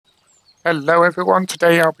Hello everyone,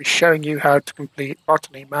 today I'll be showing you how to complete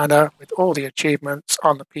Botany Manor with all the achievements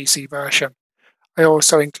on the PC version. I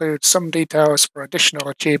also include some details for additional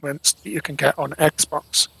achievements that you can get on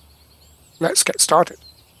Xbox. Let's get started.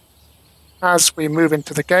 As we move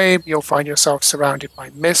into the game, you'll find yourself surrounded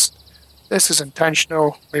by mist. This is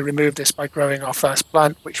intentional. We remove this by growing our first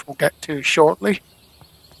plant, which we'll get to shortly.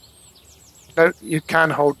 Note that you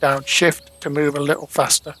can hold down Shift to move a little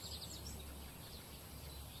faster.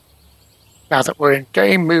 Now that we're in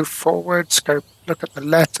game, move forwards, go look at the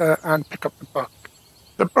letter and pick up the book.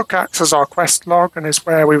 The book acts as our quest log and is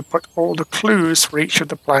where we put all the clues for each of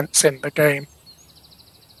the plants in the game.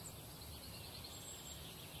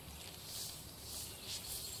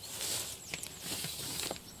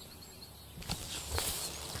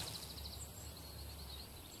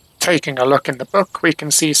 Taking a look in the book, we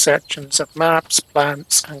can see sections of maps,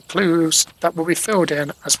 plants and clues that will be filled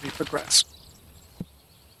in as we progress.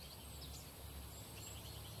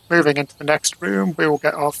 Moving into the next room, we will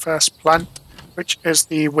get our first plant, which is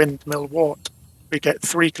the Windmill Wort. We get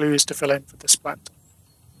 3 clues to fill in for this plant.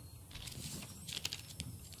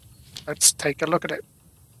 Let's take a look at it.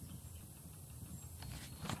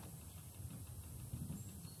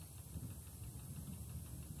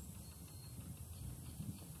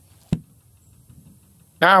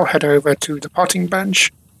 Now head over to the potting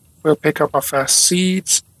bench. We'll pick up our first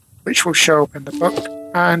seeds, which will show up in the book,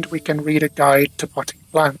 and we can read a guide to potting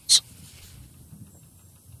plants.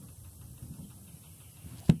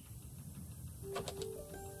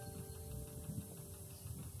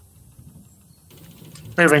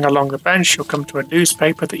 Moving along the bench, you'll come to a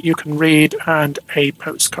newspaper that you can read and a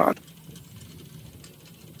postcard.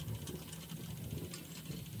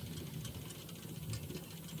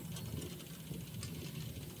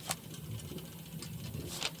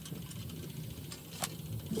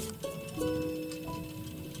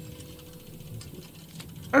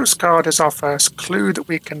 Postcard is our first clue that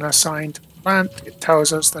we can assign to the plant. It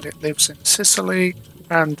tells us that it lives in Sicily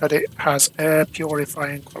and that it has air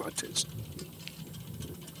purifying qualities.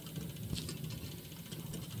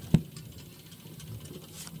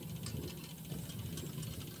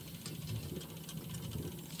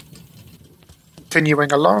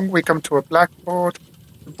 Continuing along, we come to a blackboard.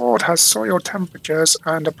 The board has soil temperatures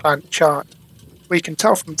and a plant chart. We can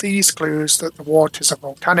tell from these clues that the wort is a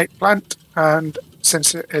volcanic plant, and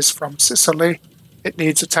since it is from Sicily, it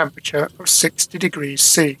needs a temperature of 60 degrees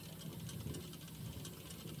C.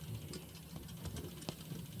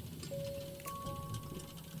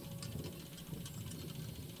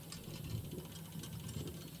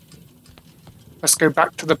 Let's go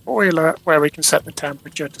back to the boiler where we can set the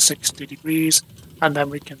temperature to 60 degrees and then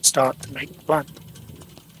we can start to make the plant.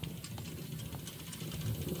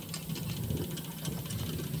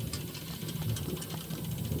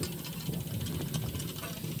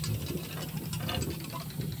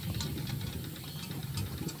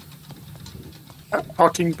 At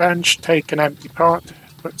potting bench, take an empty pot,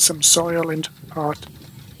 put some soil into the pot,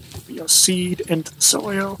 put your seed into the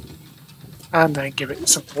soil, and then give it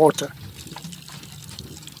some water.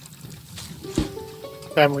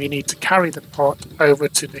 Then we need to carry the pot over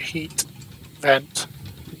to the heat vent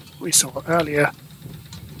we saw earlier.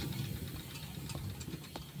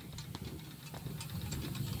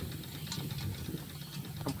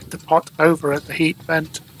 And with the pot over at the heat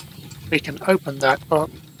vent, we can open that up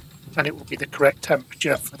and it will be the correct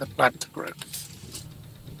temperature for the plant to grow.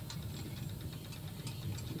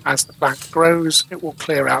 As the plant grows, it will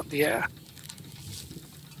clear out the air.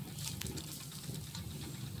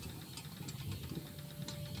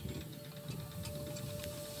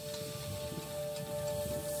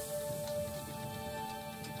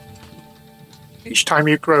 Each time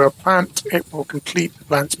you grow a plant, it will complete the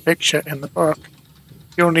plant's picture in the book.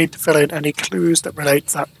 You'll need to fill in any clues that relate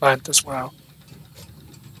to that plant as well.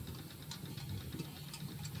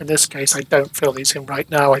 In this case, I don't fill these in right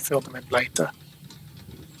now, I fill them in later.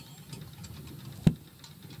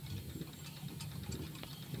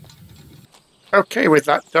 Okay, with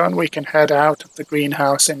that done, we can head out of the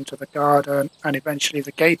greenhouse into the garden and eventually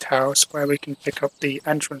the gatehouse where we can pick up the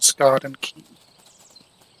entrance garden key.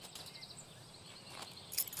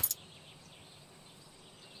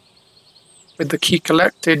 With the key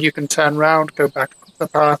collected, you can turn round, go back up the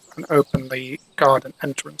path and open the garden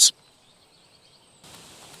entrance.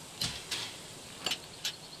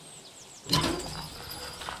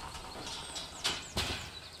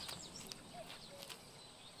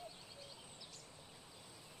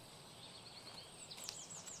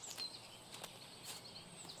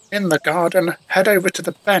 In the garden, head over to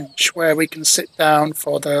the bench where we can sit down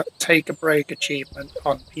for the Take a Break achievement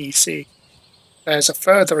on PC. There's a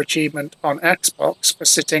further achievement on Xbox for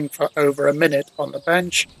sitting for over a minute on the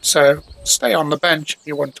bench, so stay on the bench if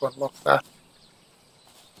you want to unlock that.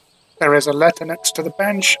 There is a letter next to the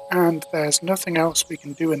bench, and there's nothing else we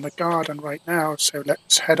can do in the garden right now, so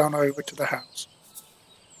let's head on over to the house.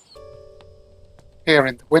 Here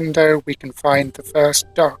in the window we can find the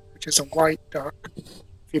first duck, which is a white duck.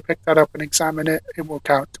 If you pick that up and examine it, it will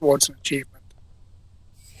count towards an achievement.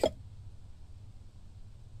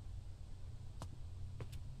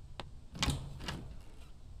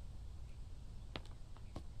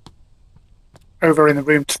 Over in the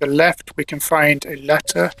room to the left we can find a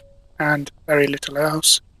letter and very little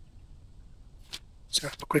else. So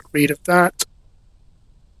have a quick read of that.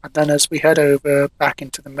 And then as we head over back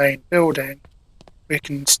into the main building, we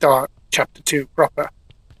can start Chapter 2 proper,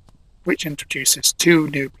 which introduces 2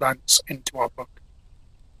 new plants into our book.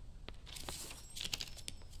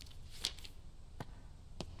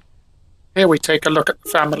 Here we take a look at the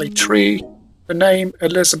family tree. The name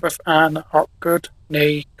Elizabeth Ann Hopgood,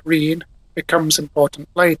 née Green, becomes important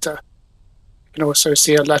later. You can also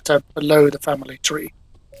see a letter below the family tree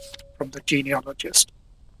from the genealogist.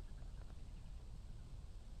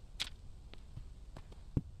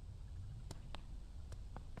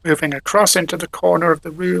 Moving across into the corner of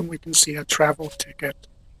the room, we can see a travel ticket.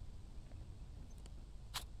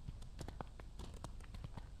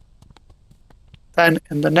 Then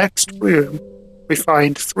in the next room, we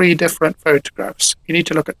find 3 different photographs. You need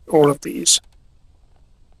to look at all of these.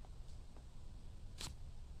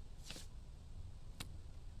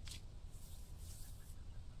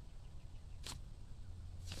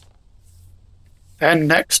 Then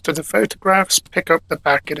next to the photographs, pick up the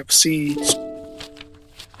packet of seeds.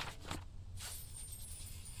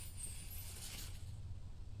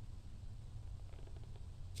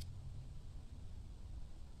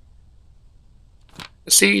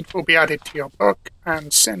 The seed will be added to your book,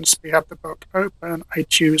 and since we have the book open, I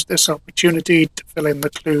choose this opportunity to fill in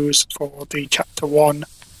the clues for the Chapter 1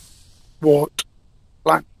 Wort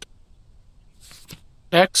plant.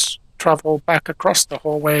 Next, travel back across the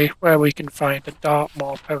hallway where we can find a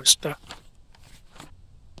Dartmoor poster.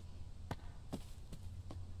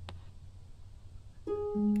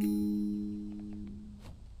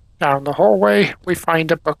 Down the hallway, we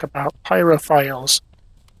find a book about pyrophiles.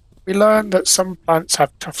 We learn that some plants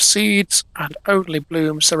have tough seeds and only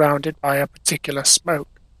bloom surrounded by a particular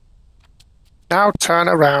smoke. Now turn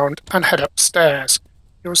around and head upstairs.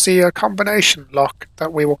 You'll see a combination lock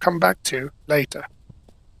that we will come back to later.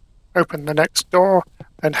 Open the next door,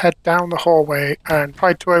 then head down the hallway and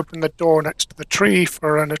try to open the door next to the tree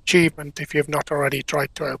for an achievement if you've not already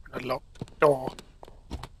tried to open a locked door.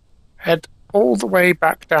 Head all the way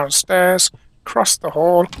back downstairs, cross the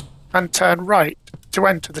hall, and turn right to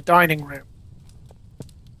enter the dining room.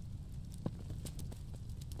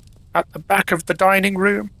 At the back of the dining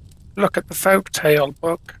room, look at the folktale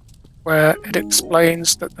book, where it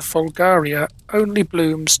explains that the Fulgaria only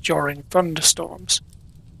blooms during thunderstorms.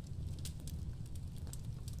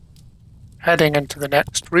 Heading into the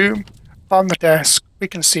next room, on the desk we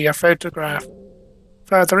can see a photograph.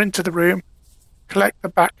 Further into the room, collect the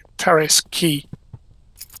back terrace key.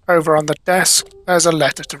 Over on the desk, there's a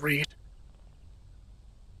letter to read.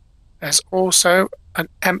 There's also an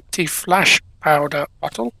empty flash powder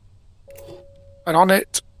bottle, and on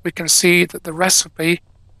it we can see that the recipe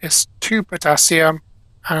is 2 potassium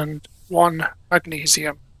and 1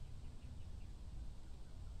 magnesium.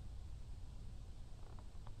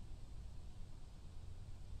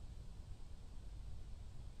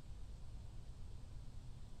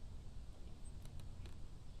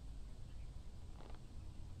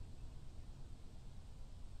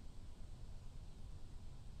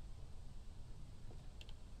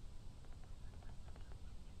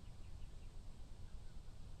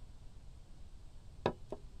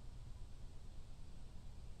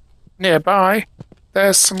 Nearby,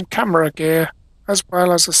 there's some camera gear, as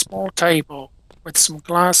well as a small table with some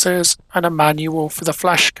glasses and a manual for the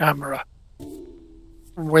flash camera.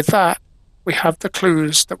 And with that, we have the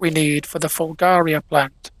clues that we need for the Fulgaria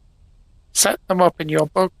plant. Set them up in your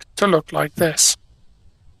book to look like this.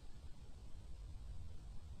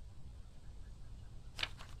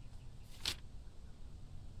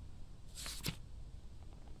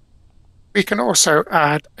 We can also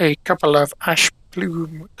add a couple of ash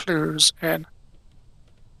plume clues in.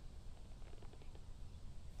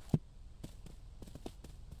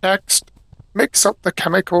 Next, mix up the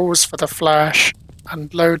chemicals for the flash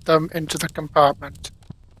and load them into the compartment.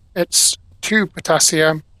 It's 2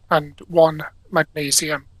 potassium and 1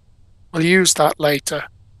 magnesium. We'll use that later.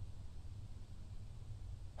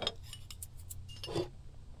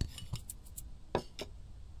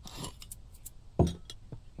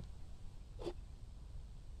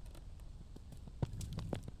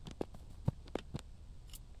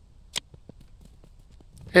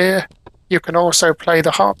 Here, you can also play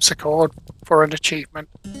the harpsichord for an achievement.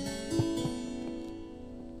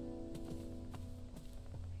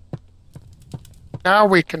 Now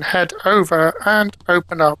we can head over and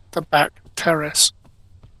open up the back terrace.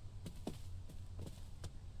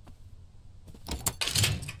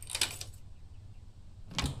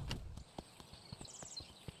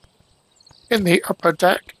 In the upper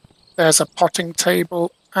deck, there's a potting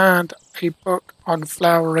table and a book on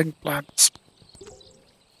flowering plants.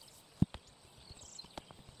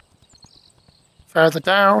 Further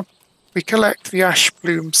down, we collect the ash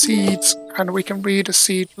plume seeds, and we can read a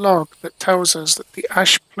seed log that tells us that the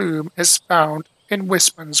ash plume is found in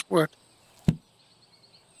Windmill Wort.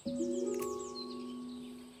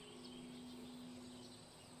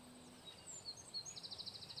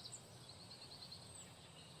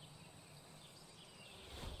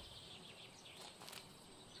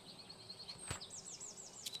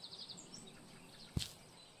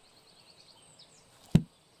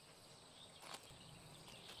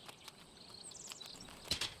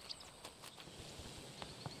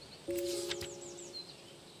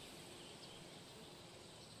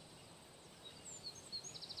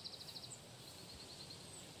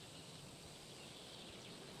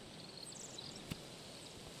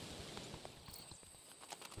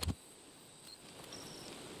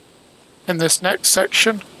 In this next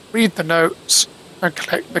section, read the notes and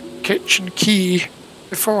collect the kitchen key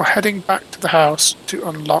before heading back to the house to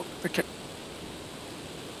unlock the kitchen.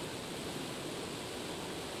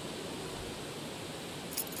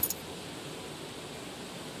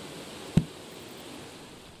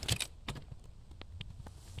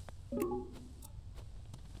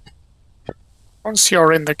 Once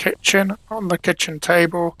you're in the kitchen, on the kitchen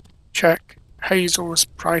table, check Hazel's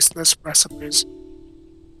Priceless Recipes.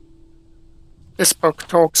 This book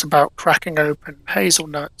talks about cracking open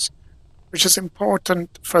hazelnuts, which is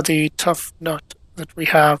important for the tough nut that we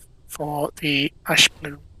have for the ash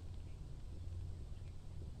plume.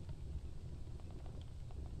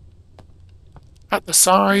 At the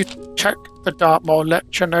side, check the Dartmoor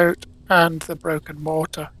lecture note and the broken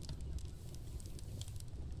mortar.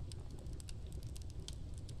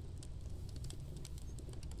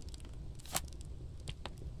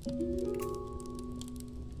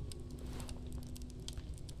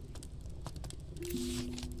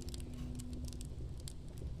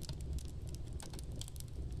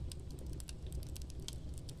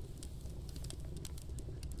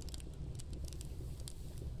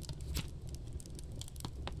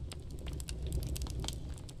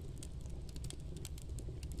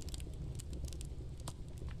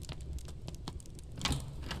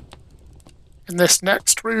 In this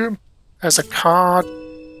next room, there's a card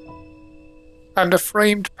and a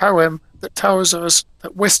framed poem that tells us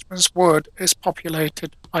that Windmill Wort is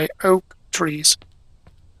populated by oak trees.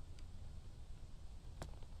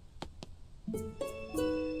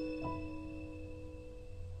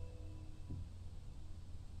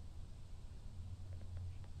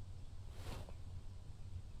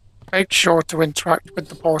 Make sure to interact with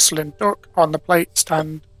the porcelain duck on the plate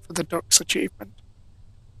stand for the duck's achievement.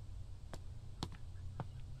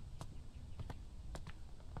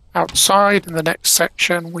 Outside, in the next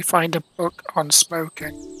section, we find a book on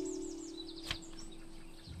smoking.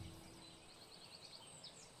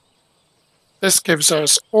 This gives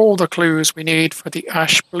us all the clues we need for the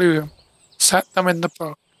ash bloom. Set them in the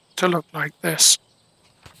book to look like this.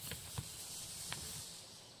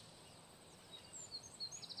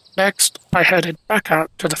 Next, I headed back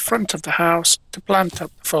out to the front of the house to plant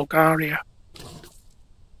up the Fulgaria.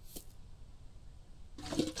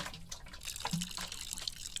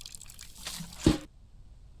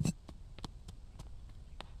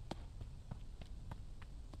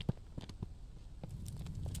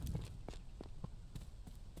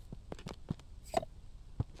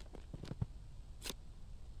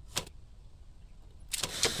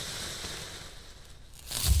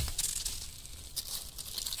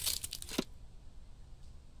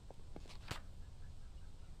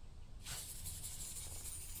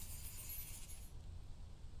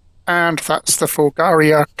 And that's the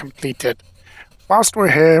Fulgaria completed. Whilst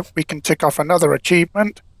we're here, we can tick off another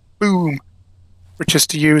achievement, Boom, which is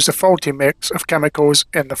to use a faulty mix of chemicals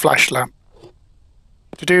in the flash lamp.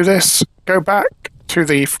 To do this, go back to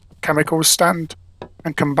the chemicals stand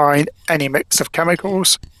and combine any mix of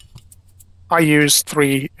chemicals. I use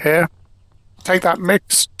 3 here. Take that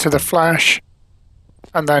mix to the flash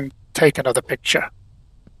and then take another picture.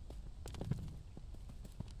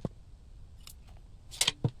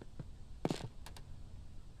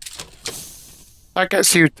 That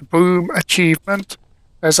gets you the Boom achievement,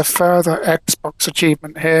 There's a further Xbox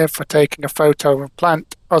achievement here for taking a photo of a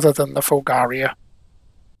plant other than the Fulgaria.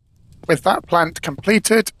 With that plant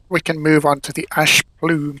completed, we can move on to the ash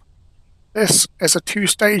plume. This is a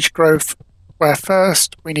two-stage growth where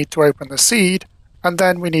first we need to open the seed and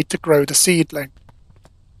then we need to grow the seedling.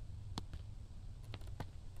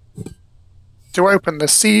 To open the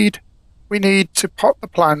seed, we need to pot the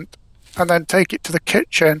plant and then take it to the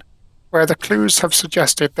kitchen where the clues have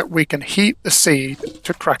suggested that we can heat the seed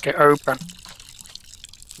to crack it open.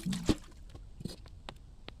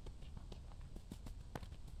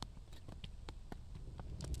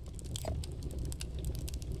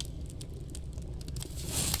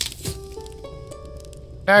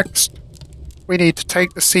 Next, we need to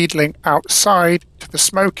take the seedling outside to the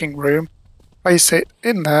smoking room, place it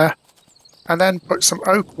in there, and then put some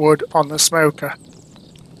oak wood on the smoker.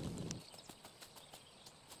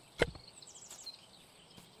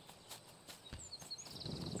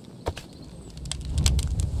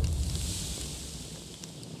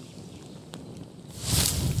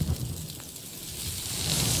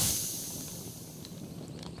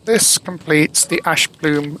 This completes the ash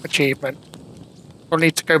plume achievement. We'll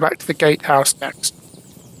need to go back to the gatehouse next.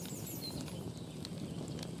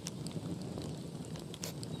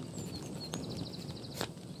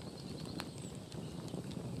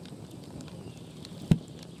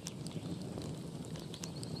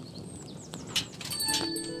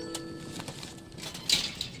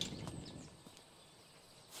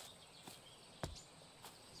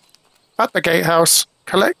 At the gatehouse,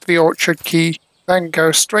 collect the orchard key, then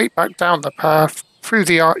go straight back down the path, through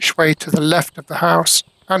the archway to the left of the house,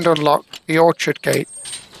 and unlock the orchard gate.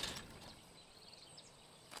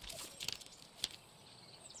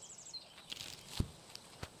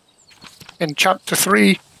 In Chapter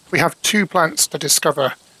 3, we have 2 plants to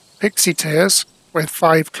discover: Pixie Tears, with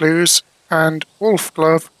 5 clues, and Wolf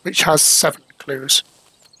Glove, which has 7 clues.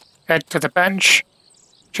 Head to the bench,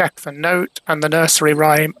 check the note and the nursery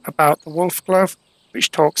rhyme about the wolf glove,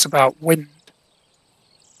 which talks about wind.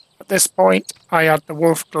 At this point, I add the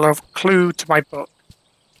wolf glove clue to my book.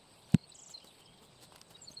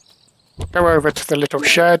 Go over to the little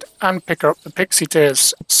shed and pick up the Pixie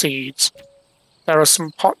Tears seeds. There are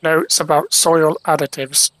some pot notes about soil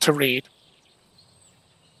additives to read.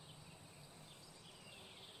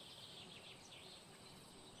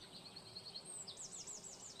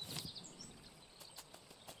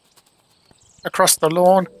 Across the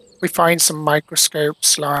lawn, we find some microscope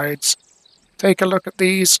slides. Take a look at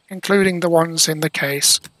these, including the ones in the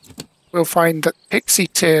case. We'll find that Pixie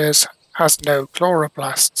Tears has no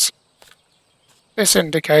chloroplasts. This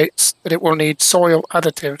indicates that it will need soil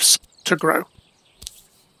additives to grow.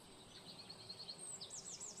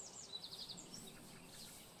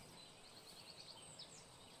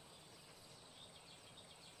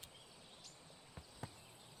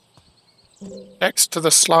 Next to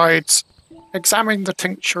the slides, examine the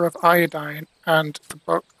tincture of iodine and the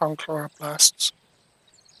book on chloroplasts.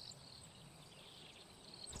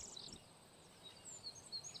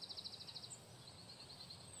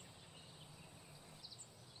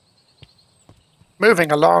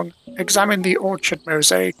 Moving along, examine the orchard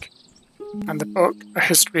mosaic and the book A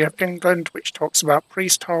History of England, which talks about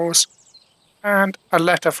priest holes, and a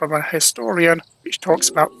letter from a historian which talks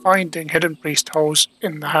about finding hidden priest holes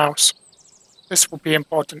in the house. This will be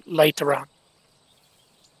important later on.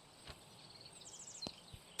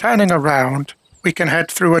 Turning around, we can head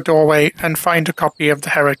through a doorway and find a copy of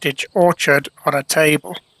the Heritage Orchard on a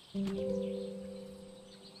table.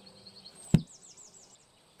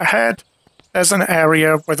 Ahead, there's an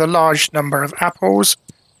area with a large number of apples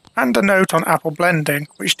and a note on apple blending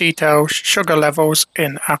which details sugar levels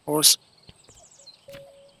in apples.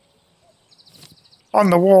 On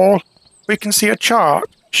the wall, we can see a chart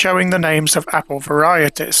showing the names of apple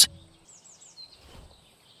varieties.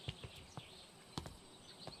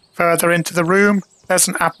 Further into the room, there's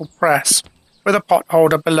an apple press, with a pot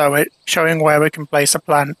holder below it showing where we can place a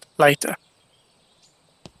plant later.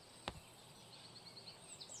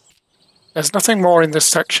 There's nothing more in this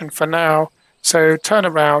section for now, so turn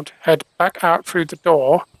around, head back out through the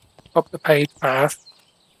door, up the paved path,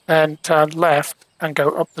 then turn left and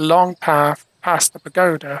go up the long path past the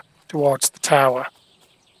pagoda towards the tower.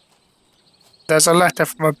 There's a letter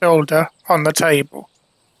from a builder on the table.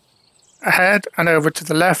 Ahead and over to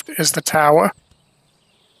the left is the tower.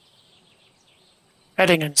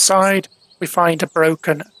 Heading inside, we find a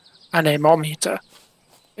broken anemometer.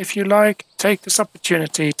 If you like, take this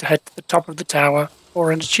opportunity to head to the top of the tower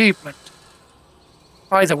for an achievement.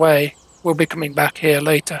 Either way, we'll be coming back here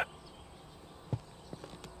later.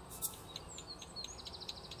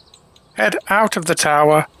 Head out of the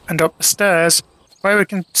tower and up the stairs, where we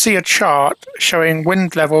can see a chart showing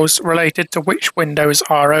wind levels related to which windows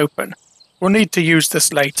are open. We'll need to use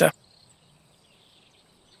this later.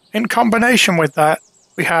 In combination with that,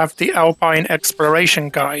 we have the Alpine Exploration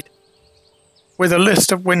Guide, with a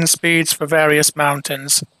list of wind speeds for various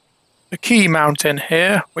mountains. The key mountain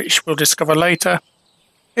here, which we'll discover later,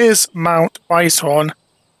 is Mount Weisshorn,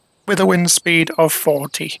 with a wind speed of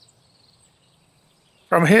 40.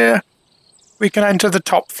 From here, we can enter the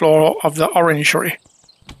top floor of the orangery.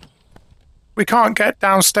 We can't get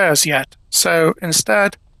downstairs yet, so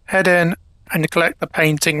instead head in and collect the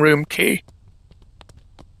painting room key.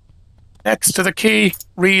 Next to the key,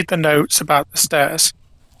 read the notes about the stairs.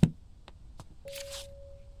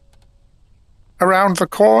 Around the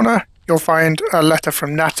corner, you'll find a letter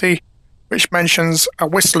from Natty, which mentions a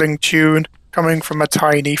whistling tune coming from a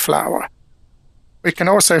tiny flower. We can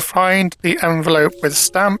also find the envelope with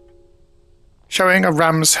stamp, showing a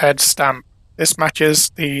ram's head stamp. This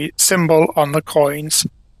matches the symbol on the coins.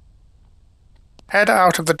 Head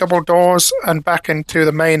out of the double doors and back into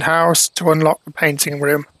the main house to unlock the painting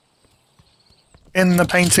room. In the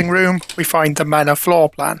painting room, we find the manor floor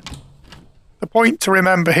plan. The point to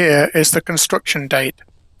remember here is the construction date,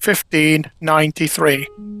 1593,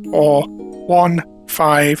 or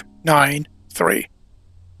 1593.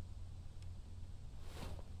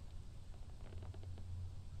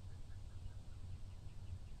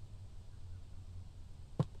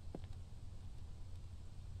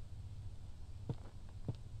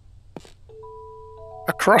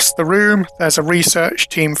 Across the room, there's a research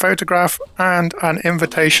team photograph and an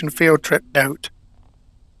invitation field trip note.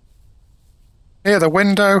 Near the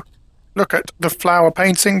window, look at the flower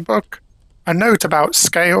painting book, a note about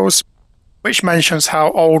scales, which mentions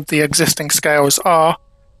how old the existing scales are,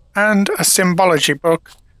 and a symbology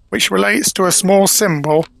book, which relates to a small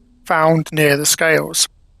symbol found near the scales.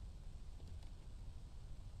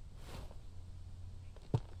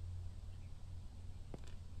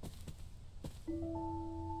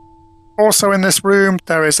 Also in this room,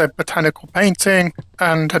 there is a botanical painting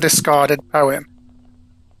and a discarded poem.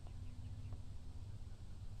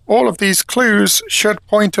 All of these clues should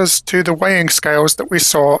point us to the weighing scales that we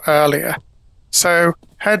saw earlier. So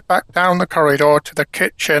head back down the corridor to the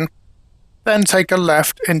kitchen, then take a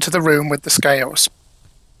left into the room with the scales.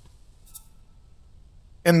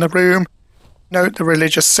 In the room, note the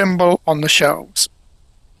religious symbol on the shelves.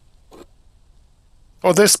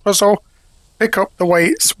 For this puzzle, pick up the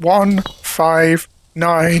weights 1, 5,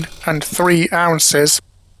 9 and 3 ounces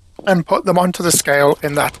and put them onto the scale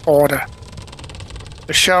in that order.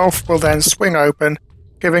 The shelf will then swing open,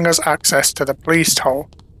 giving us access to the priest hole.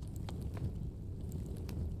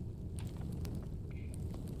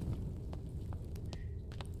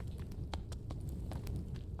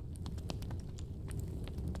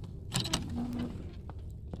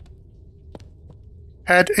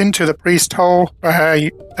 Head into the priest hole, where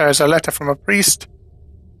there's a letter from a priest.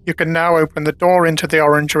 You can now open the door into the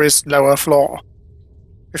orangery's lower floor.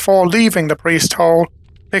 Before leaving the priest hole,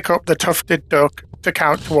 pick up the tufted duck to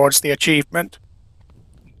count towards the achievement.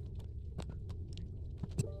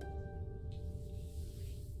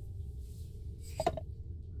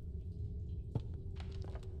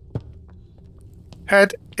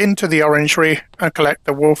 Head into the orangery and collect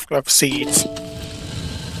the wolfglove seeds.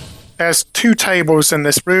 There's 2 tables in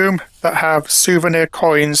this room that have souvenir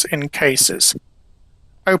coins in cases.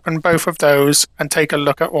 Open both of those and take a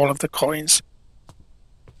look at all of the coins.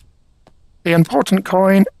 The important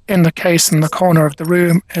coin in the case in the corner of the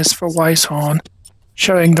room is for Weisshorn,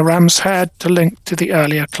 showing the ram's head to link to the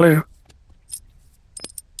earlier clue.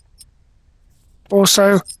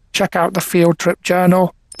 Also, check out the field trip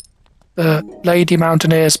journal, the Lady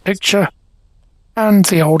Mountaineer's picture, and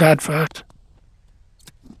the old advert.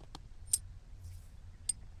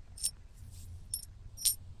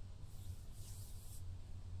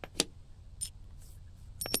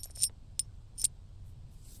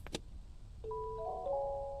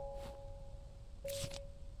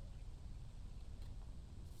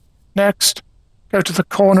 Next, go to the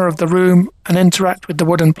corner of the room and interact with the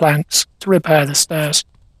wooden planks to repair the stairs.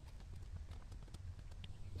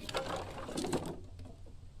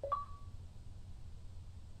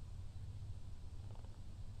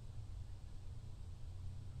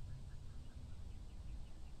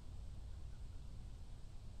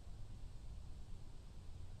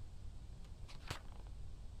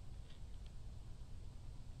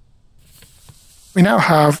 We now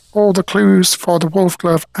have all the clues for the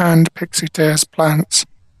wolfglove and pixie tears plants.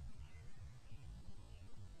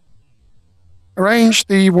 Arrange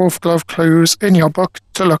the wolfglove clues in your book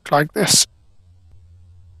to look like this.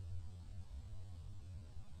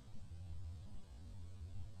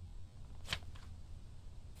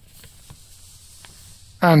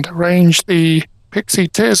 and arrange the Pixie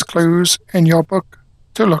Tears clues in your book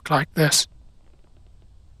to look like this.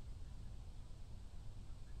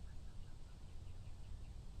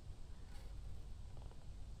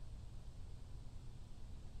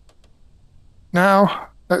 Now,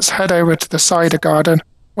 let's head over to the cider garden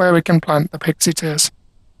where we can plant the Pixie Tears.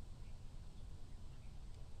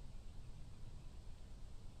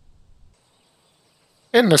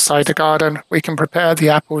 In the cider garden, we can prepare the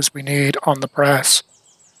apples we need on the press.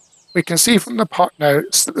 We can see from the pot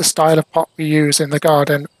notes that the style of pot we use in the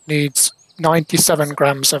garden needs 97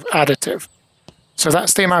 grams of additive. So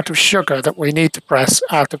that's the amount of sugar that we need to press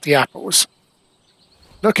out of the apples.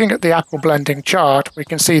 Looking at the apple blending chart, we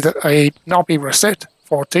can see that a knobby russet,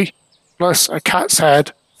 40, plus a cat's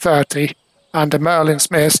head, 30, and a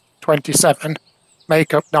Merlin's Mist, 27,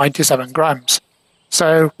 make up 97 grams.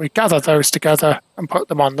 So we gather those together and put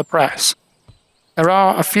them on the press. There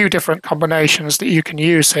are a few different combinations that you can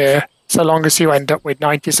use here, so long as you end up with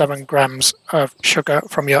 97 grams of sugar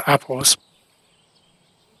from your apples.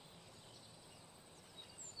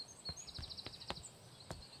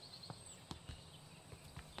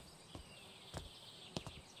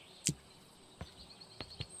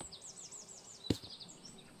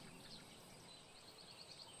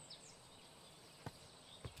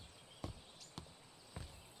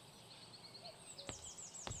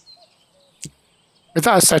 With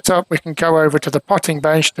that set up, we can go over to the potting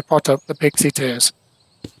bench to pot up the Pixie Tears,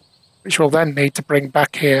 which we'll then need to bring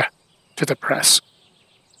back here to the press.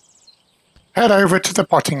 Head over to the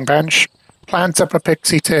potting bench, plant up a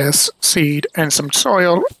Pixie Tears seed in some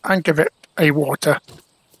soil and give it a water.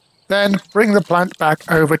 Then bring the plant back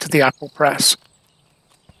over to the apple press.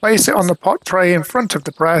 Place it on the pot tray in front of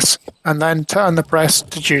the press and then turn the press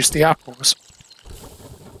to juice the apples.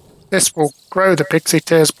 This will grow the Pixie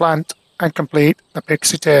Tears plant and complete the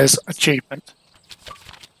Pixie Tears achievement.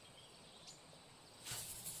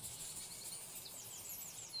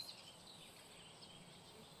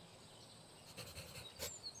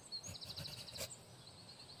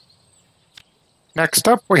 Next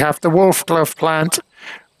up, we have the wolf glove plant,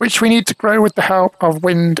 which we need to grow with the help of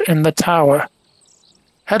wind in the tower.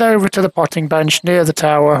 Head over to the potting bench near the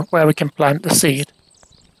tower where we can plant the seed.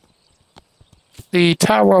 The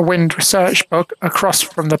Tower Wind Research book across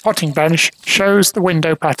from the potting bench shows the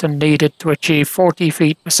window pattern needed to achieve 40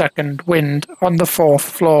 feet per second wind on the 4th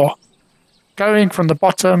floor. Going from the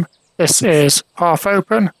bottom, this is half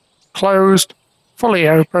open, closed, fully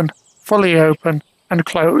open, and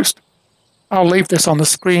closed. I'll leave this on the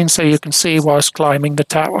screen so you can see whilst climbing the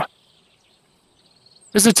tower.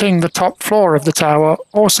 Visiting the top floor of the tower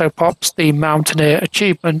also pops the Mountaineer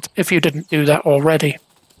achievement if you didn't do that already.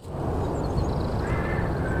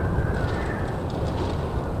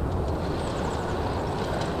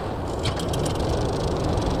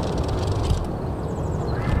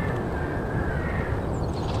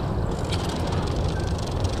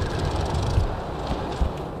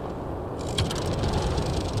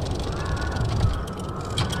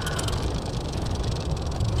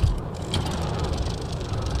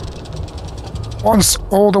 Once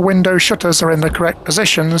all the window shutters are in the correct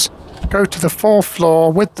positions, go to the 4th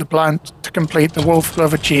floor with the plant to complete the Wolf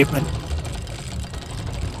Glove achievement.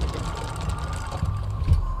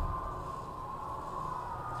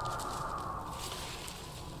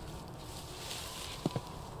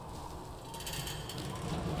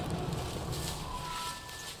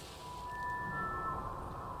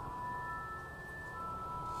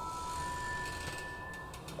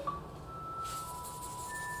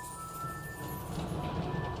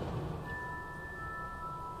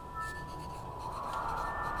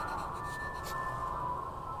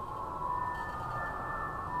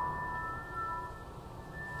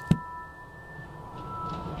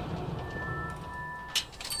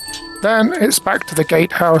 Then it's back to the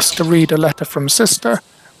gatehouse to read a letter from Sister,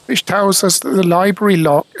 which tells us that the library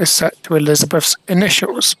lock is set to Elizabeth's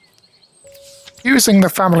initials. Using the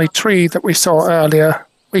family tree that we saw earlier,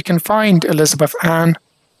 we can find Elizabeth Ann,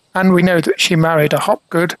 and we know that she married a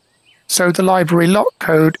Hopgood, so the library lock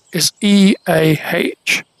code is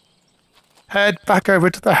EAH. Head back over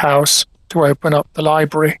to the house to open up the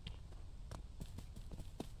library.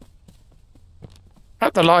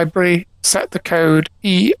 At the library, set the code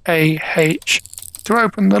EAH to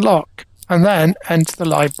open the lock, and then enter the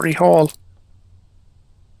library hall.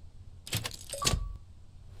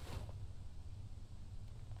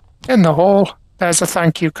 In the hall, there's a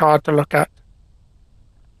thank you card to look at.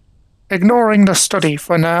 Ignoring the study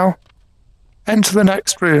for now, enter the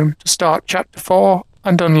next room to start Chapter 4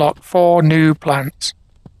 and unlock 4 new plants.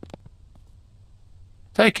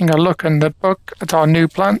 Taking a look in the book at our new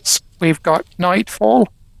plants, we've got Nightfall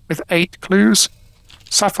with 8 clues,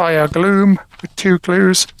 Sapphire Gloom with 2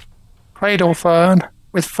 clues, Cradle Fern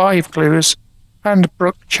with 5 clues, and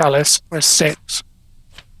Brook Chalice with 6.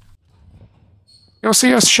 You'll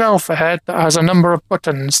see a shelf ahead that has a number of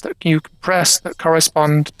buttons that you can press that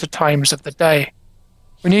correspond to times of the day.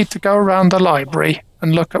 We need to go around the library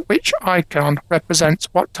and look at which icon represents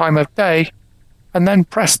what time of day, and then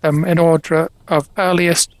press them in order of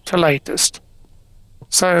earliest to latest.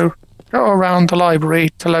 So, go around the library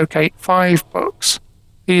to locate 5 books.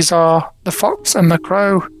 These are The Fox and the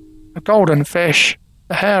Crow, The Golden Fish,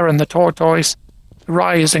 The Hare and the Tortoise, The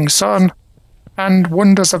Rising Sun, and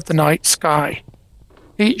Wonders of the Night Sky.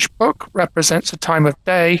 Each book represents a time of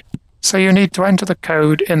day, so you need to enter the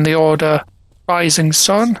code in the order Rising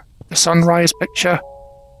Sun, the sunrise picture,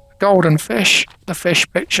 The Golden Fish, the fish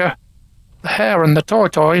picture, The Hare and the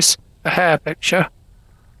Tortoise, the hare picture,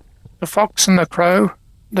 The Fox and the Crow,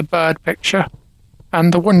 the bird picture,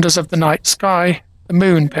 and The Wonders of the Night Sky, the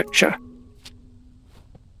moon picture.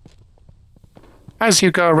 As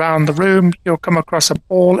you go around the room, you'll come across a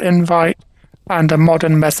ball invite and a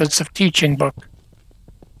Modern Methods of Teaching book.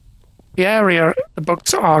 The area the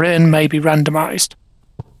books are in may be randomized.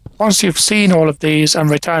 Once you've seen all of these and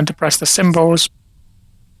return to press the symbols,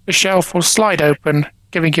 the shelf will slide open,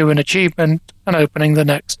 giving you an achievement and opening the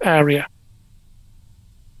next area.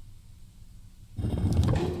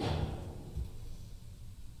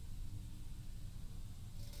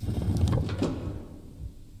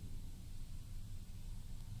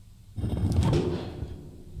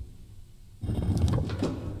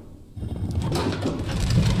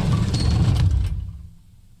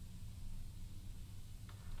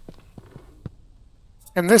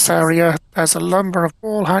 In this area, there's a number of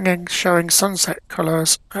wall hangings showing sunset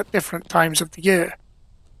colours at different times of the year.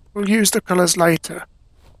 We'll use the colours later.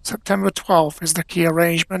 September 12th is the key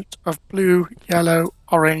arrangement of blue, yellow,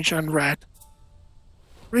 orange and red.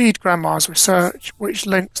 Read Grandma's research, which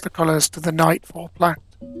links the colours to the Nightfall plant.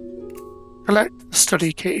 Collect the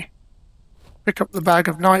study key. Pick up the bag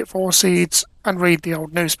of Nightfall seeds and read the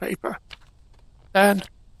old newspaper. Then,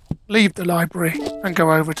 leave the library and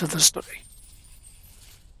go over to the study.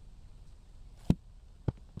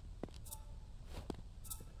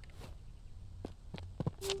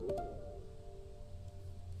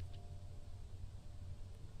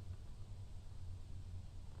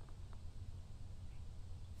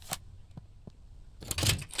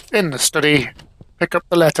 In the study, pick up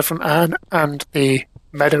the letter from Anne and the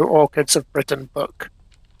Meadow Orchids of Britain book.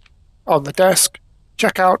 On the desk,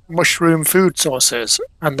 check out mushroom food sources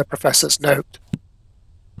and the professor's note.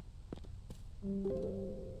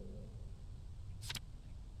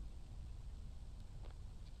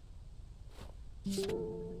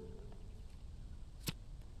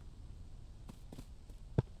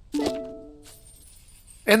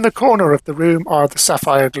 In the corner of the room are the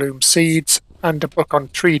Sapphire Gloom seeds and a book on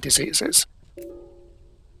tree diseases.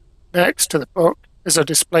 Next to the book is a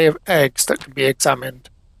display of eggs that can be examined.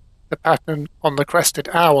 The pattern on the crested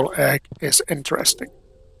owl egg is interesting.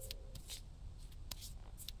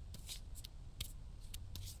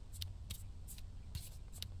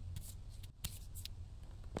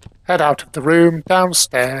 Head out of the room,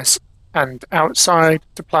 downstairs, and outside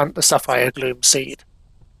to plant the Sapphire Gloom seed.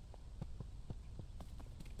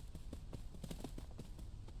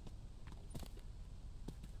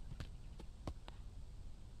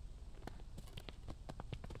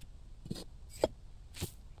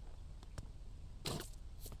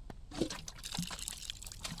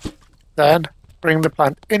 Then, bring the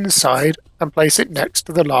plant inside and place it next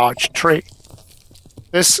to the large tree.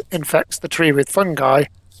 This infects the tree with fungi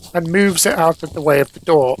and moves it out of the way of the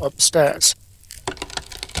door upstairs.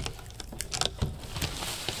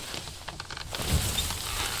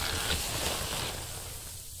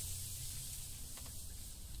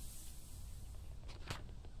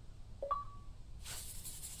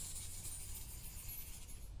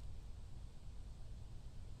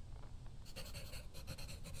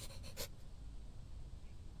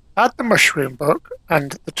 Add the mushroom book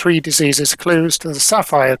and the tree diseases clues to the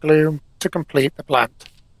Sapphire Gloom to complete the plant.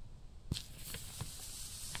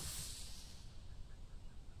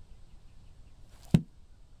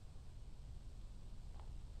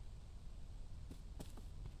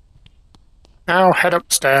 Now head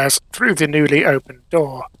upstairs through the newly opened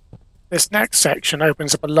door. This next section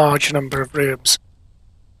opens up a large number of rooms.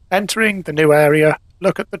 Entering the new area,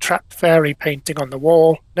 look at the trapped fairy painting on the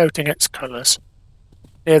wall, noting its colours.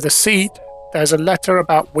 Near the seat, there's a letter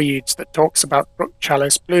about weeds that talks about brook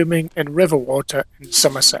chalice blooming in river water in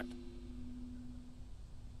Somerset.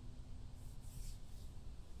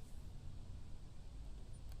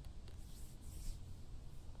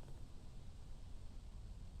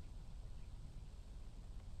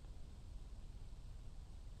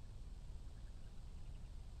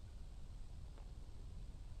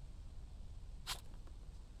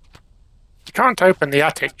 You can't open the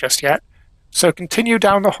attic just yet, so continue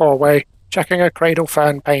down the hallway, checking a cradle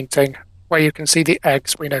fern painting, where you can see the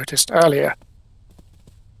eggs we noticed earlier.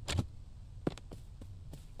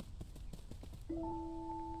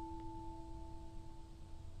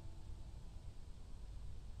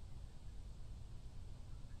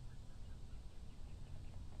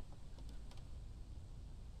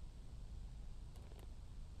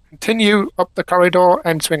 Continue up the corridor,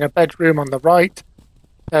 entering a bedroom on the right.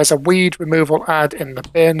 There's a weed removal ad in the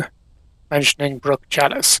bin, mentioning brook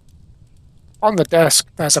chalice. On the desk,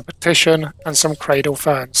 there's a petition and some cradle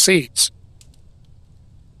fern seeds.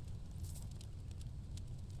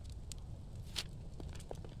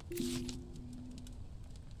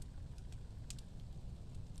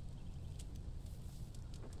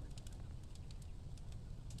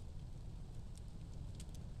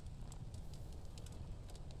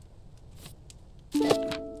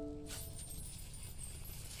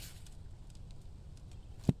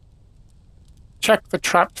 Check the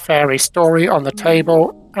trapped fairy story on the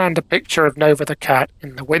table and a picture of Nova the cat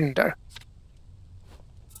in the window.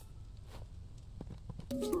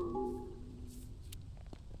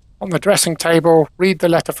 On the dressing table, read the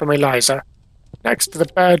letter from Eliza. Next to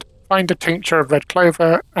the bed, find a tincture of red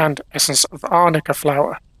clover and essence of arnica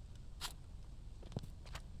flower.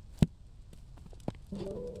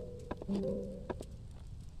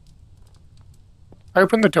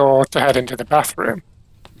 Open the door to head into the bathroom.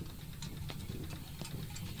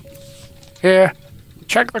 Here,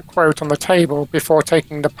 check the quote on the table before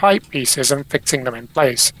taking the pipe pieces and fixing them in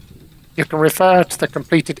place. You can refer to the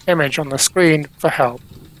completed image on the screen for help.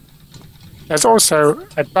 There's also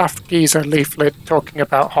a bath geyser leaflet talking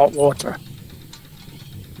about hot water.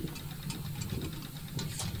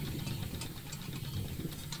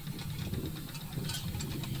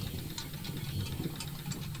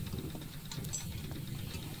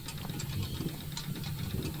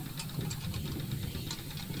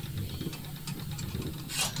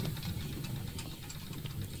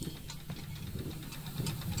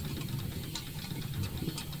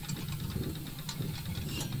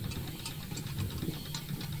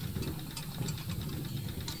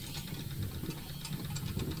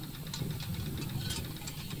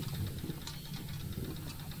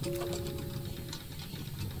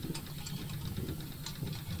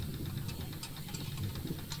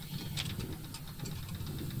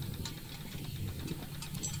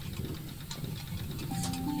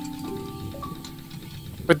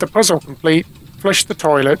 With the puzzle complete, flush the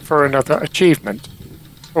toilet for another achievement.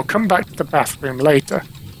 We'll come back to the bathroom later.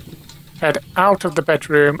 Head out of the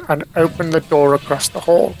bedroom and open the door across the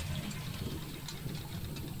hall.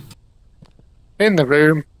 In the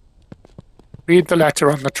room, read the letter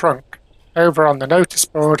on the trunk. Over on the notice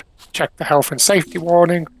board, check the health and safety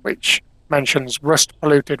warning, which mentions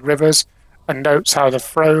rust-polluted rivers and notes how the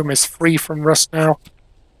Frome is free from rust now.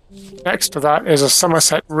 Next to that is a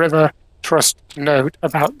Somerset River Trust note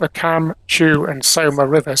about the Cam, Chew and Soma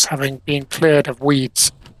rivers having been cleared of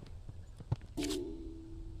weeds.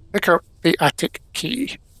 Pick up the attic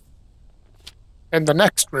key. In the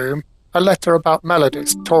next room, a letter about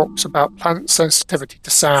melodies talks about plant sensitivity to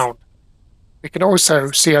sound. We can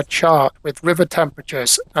also see a chart with river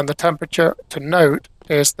temperatures, and the temperature to note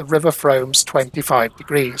is the River Frome's 25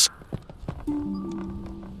 degrees.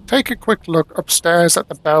 Take a quick look upstairs at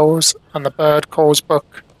the bells and the bird calls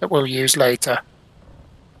book that we'll use later.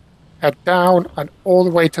 Head down and all the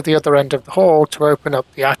way to the other end of the hall to open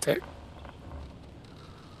up the attic.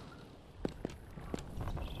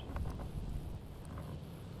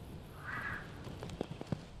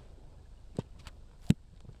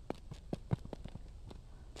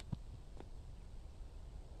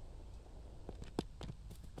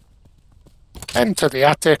 Enter the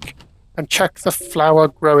attic and check the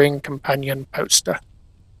flower-growing companion poster.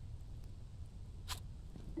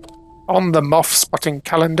 On the moth spotting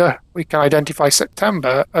calendar, we can identify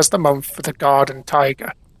September as the month for the garden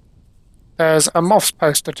tiger. There's a moths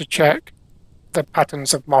poster to check the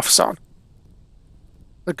patterns of moths on.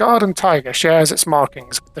 The garden tiger shares its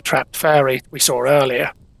markings with the trapped fairy we saw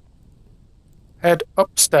earlier. Head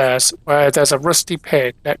upstairs where there's a rusty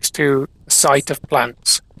pig next to the site of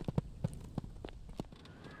plants.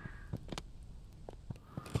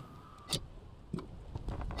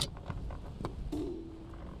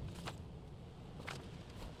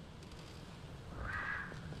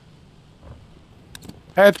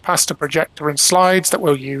 Head past a projector and slides that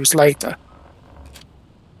we'll use later.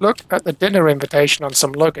 Look at the dinner invitation on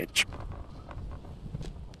some luggage.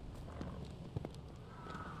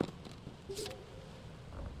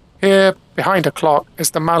 Here, behind a clock,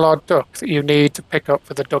 is the mallard duck that you need to pick up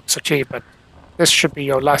for the duck's achievement. this should be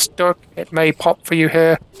your last duck. It may pop for you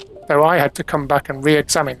here, though I had to come back and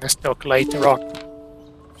re-examine this duck later on.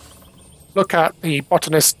 Look at the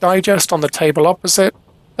Botanist's Digest on the table opposite,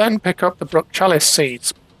 then pick up the Brook Chalice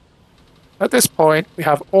seeds. At this point, we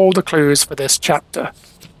have all the clues for this chapter.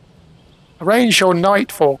 Arrange your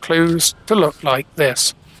nightfall clues to look like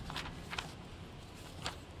this.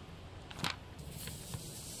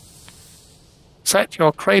 Set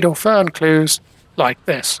your Cradle Fern clues like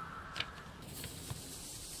this.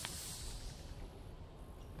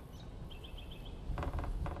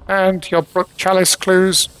 And your Brook Chalice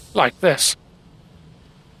clues like this.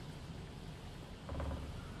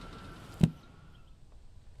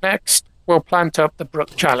 Next, we'll plant up the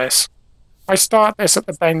Brook Chalice. I start this at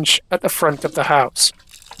the bench at the front of the house.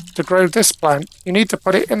 To grow this plant, you need to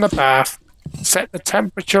put it in the bath, set the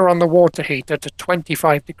temperature on the water heater to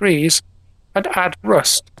 25 degrees, and add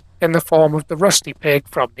rust in the form of the rusty pig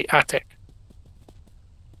from the attic.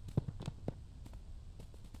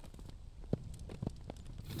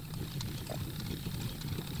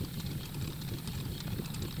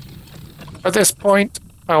 At this point,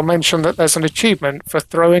 I'll mention that there's an achievement for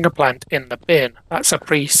throwing a plant in the bin. That's a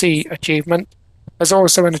PC achievement. There's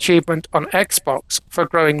also an achievement on Xbox for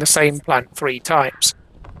growing the same plant 3 times.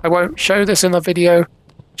 I won't show this in the video,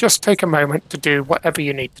 just take a moment to do whatever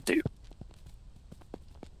you need to do.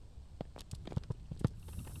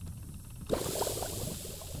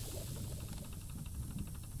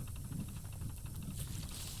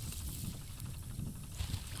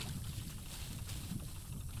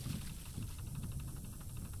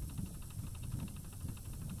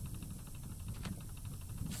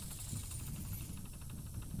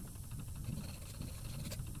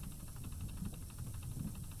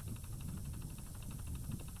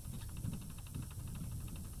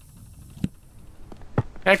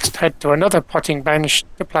 Next, head to another potting bench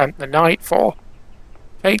to plant the Nightfall.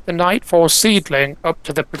 Take the Nightfall seedling up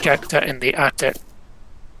to the projector in the attic.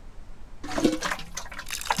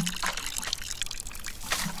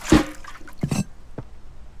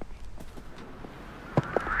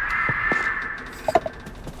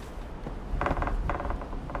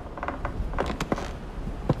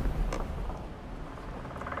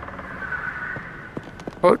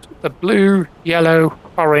 Put the blue, yellow,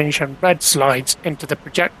 orange and red slides into the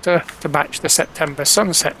projector to match the September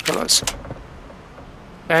sunset colours.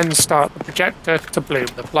 Then start the projector to bloom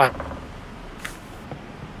the plant.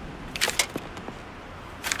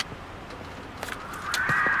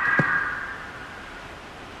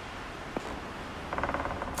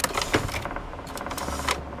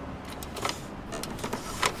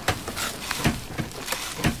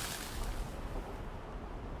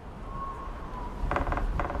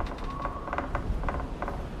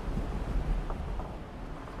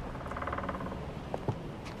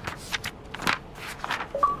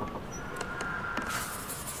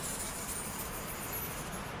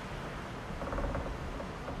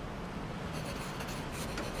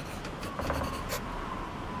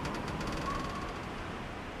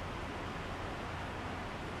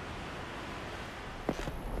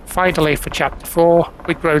 Finally, for Chapter 4,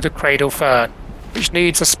 we grow the Cradle Fern, which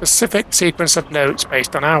needs a specific sequence of notes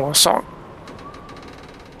based on Owl Song.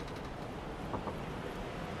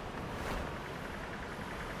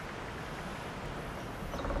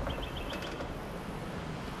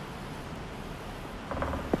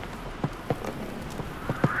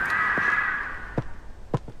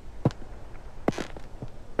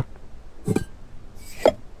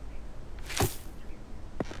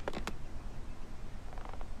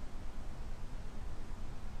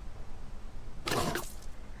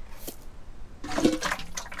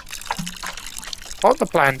 Pot the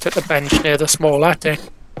plant at the bench near the small attic,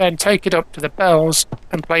 then take it up to the bells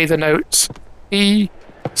and play the notes E,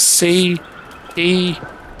 C, D,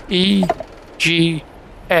 E, G,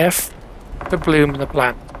 F to bloom the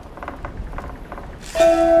plant.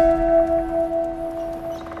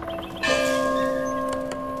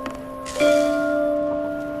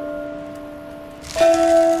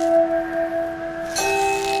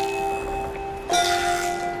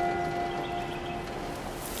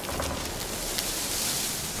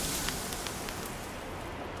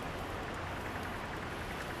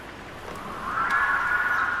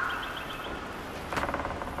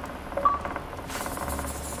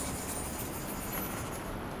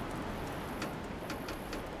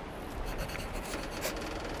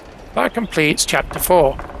 That completes Chapter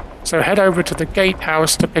 4, so head over to the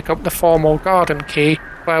gatehouse to pick up the formal garden key,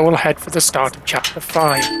 where we'll head for the start of Chapter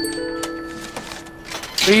 5.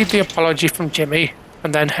 Read the apology from Jimmy,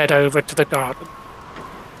 and then head over to the garden.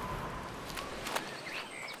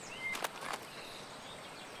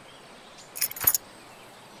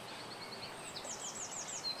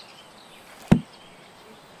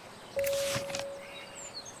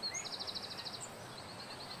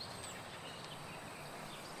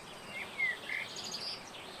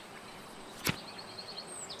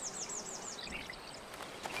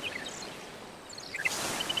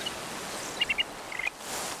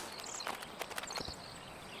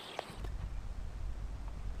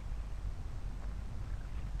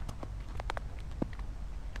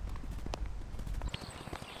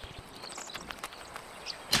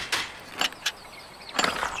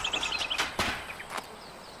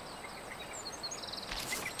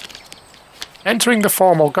 Entering the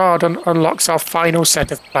formal garden unlocks our final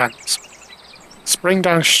set of plants.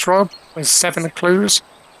 Springdance Shrub with 7 clues,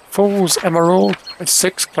 Fool's Emerald with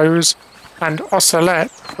 6 clues, and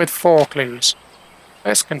Ocelette with 4 clues.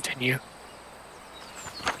 Let's continue.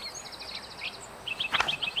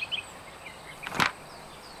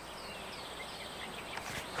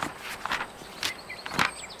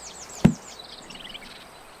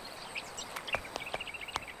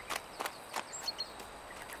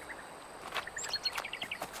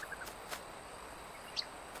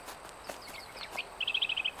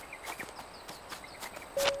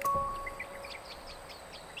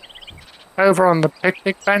 Over on the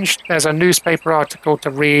picnic bench, there's a newspaper article to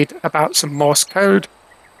read about some Morse code,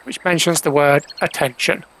 which mentions the word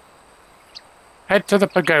attention. Head to the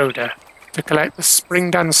pagoda to collect the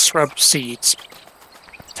springdance shrub seeds.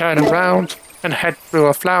 Turn around and head through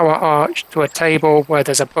a flower arch to a table where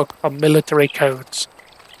there's a book on military codes.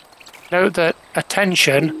 Note that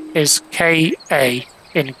attention is KA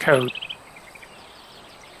in code.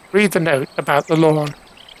 Read the note about the lawn.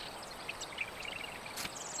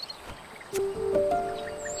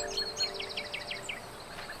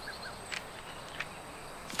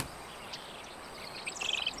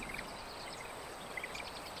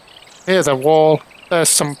 Near the wall, there's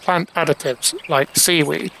some plant additives like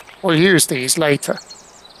seaweed. We'll use these later.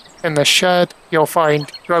 In the shed, you'll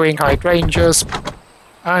find growing hydrangeas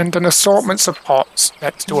and an assortment of pots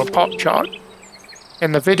next to a pot chart.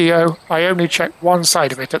 In the video, I only checked one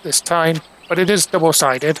side of it at this time, but it is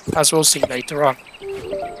double-sided, as we'll see later on.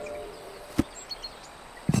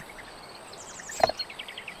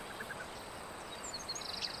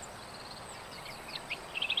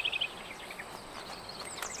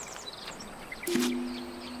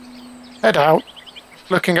 Head out,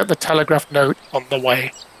 looking at the telegraph note on the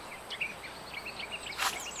way.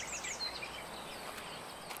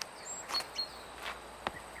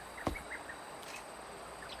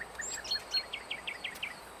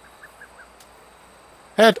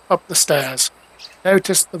 Head up the stairs.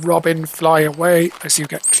 Notice the robin fly away as you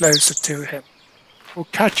get closer to him. We'll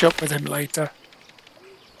catch up with him later.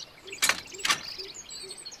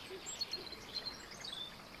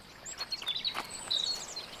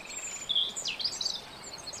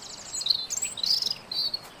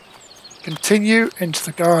 Continue into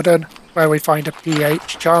the garden where we find a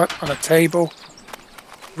pH chart on a table.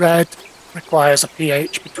 Red requires a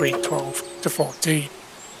pH between 12 to 14.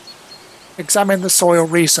 Examine the soil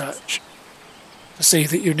research to see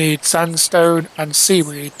that you need sandstone and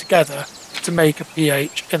seaweed together to make a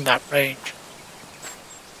pH in that range.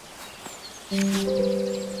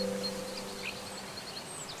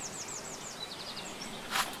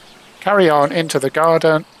 Carry on into the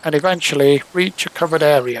garden and eventually reach a covered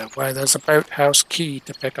area where there's a boathouse key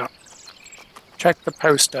to pick up. Check the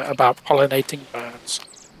poster about pollinating birds.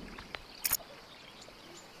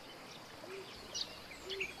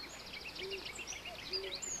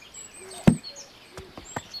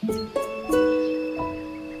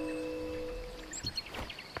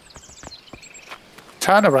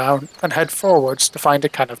 Turn around and head forwards to find a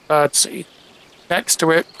can of birdseed. Next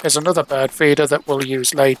to it is another bird feeder that we'll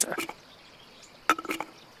use later.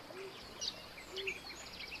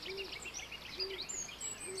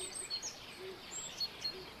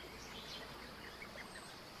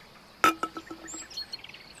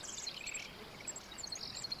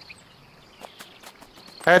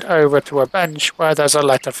 Head over to a bench where there's a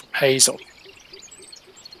letter from Hazel.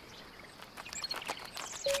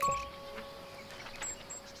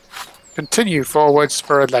 Continue forwards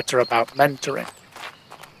for a letter about mentoring.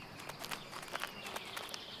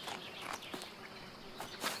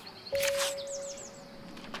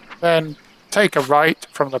 Then take a right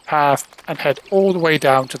from the path and head all the way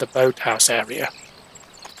down to the boathouse area.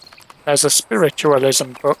 There's a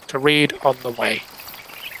spiritualism book to read on the way.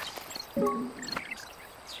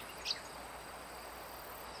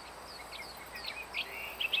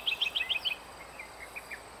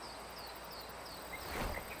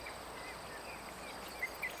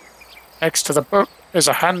 Next to the book is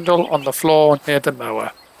a handle on the floor near the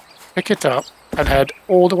mower. Pick it up and head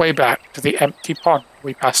all the way back to the empty pond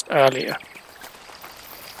we passed earlier.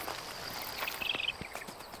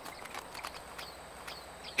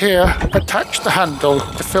 Here, attach the handle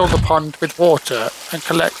to fill the pond with water and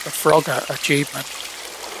collect the Frogger achievement.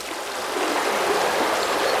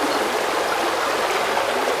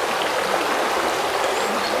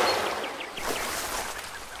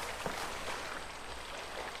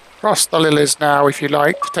 Cross the lilies now if you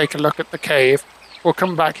like to take a look at the cave. We'll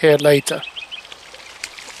come back here later.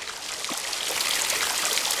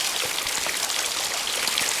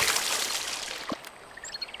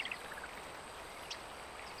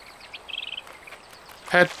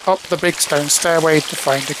 Head up the big stone stairway to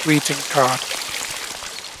find a greeting card.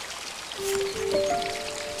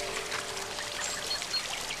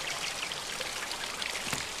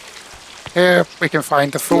 Here we can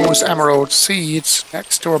find the Fool's Emerald seeds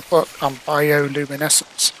next to a book on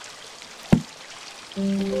bioluminescence.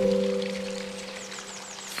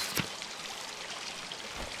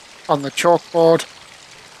 On the chalkboard,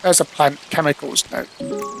 there's a plant chemicals note.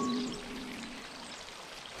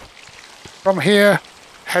 From here,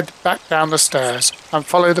 head back down the stairs and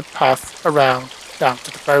follow the path around down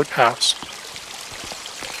to the boathouse.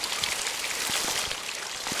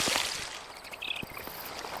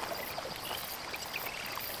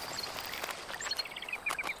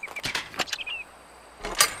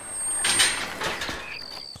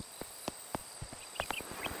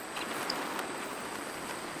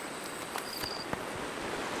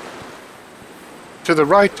 To the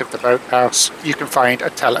right of the boathouse, you can find a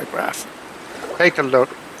telegraph. Take a look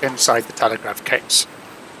inside the telegraph case.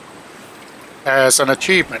 There's an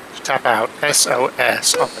achievement to tap out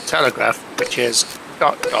SOS on the telegraph, which is ...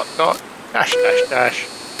 dash dash dash ...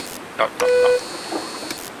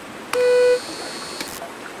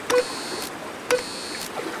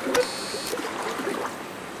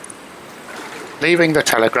 Leaving the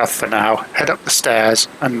telegraph for now, head up the stairs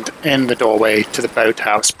and in the doorway to the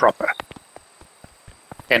boathouse proper.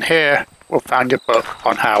 In here, we'll find a book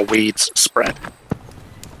on how weeds spread.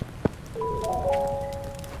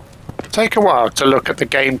 Take a while to look at the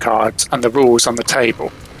game cards and the rules on the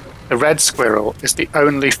table. The red squirrel is the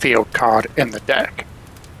only field card in the deck.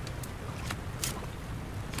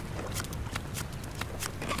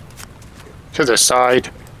 To the side,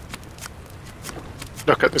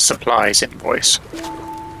 look at the supplies invoice.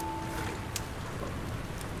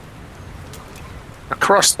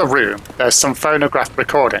 Across the room, there's some phonograph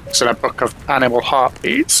recordings and a book of animal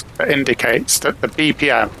heartbeats that indicates that the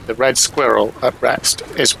BPM, the red squirrel at rest,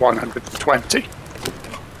 is 120.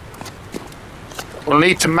 We'll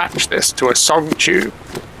need to match this to a song tube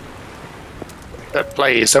that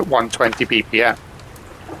plays at 120 BPM.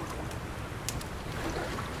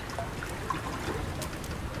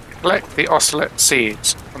 Collect the ocelot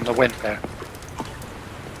seeds from the window.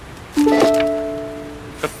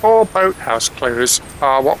 The 4 boathouse clues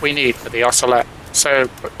are what we need for the ocelot, so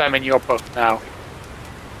put them in your book now.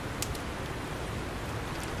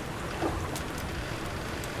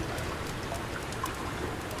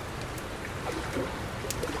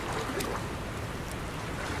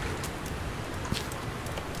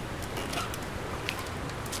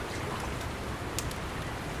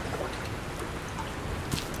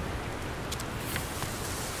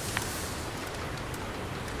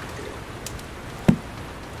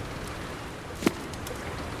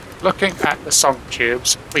 Looking at the song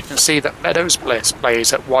tubes, we can see that Meadows Bliss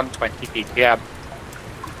plays at 120 BPM.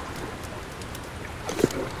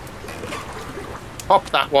 Pop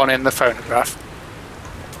that one in the phonograph.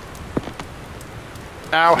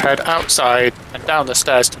 Now head outside and down the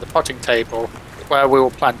stairs to the potting table, where we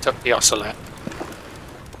will plant up the ocelot.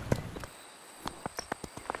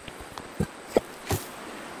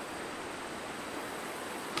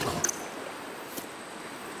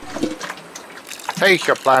 Take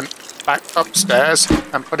your plant back upstairs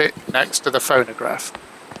and put it next to the phonograph.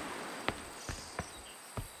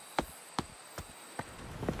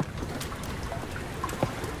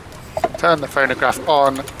 Turn the phonograph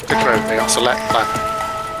on to grow the ocelot plant.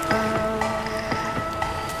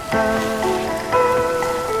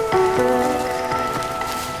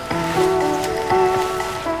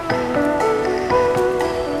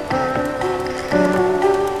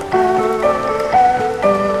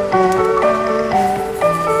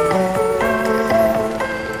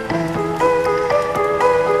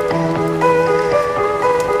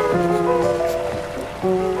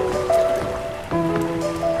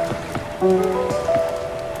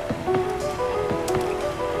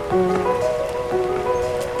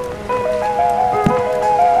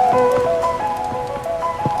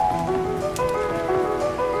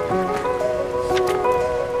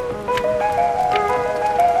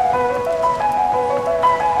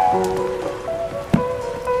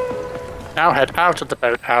 Now head out of the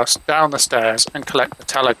boathouse, down the stairs and collect the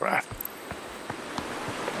telegraph.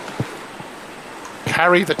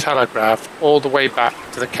 Carry the telegraph all the way back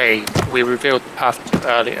to the cave we revealed the path to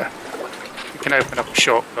earlier. You can open up a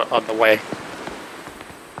shortcut on the way.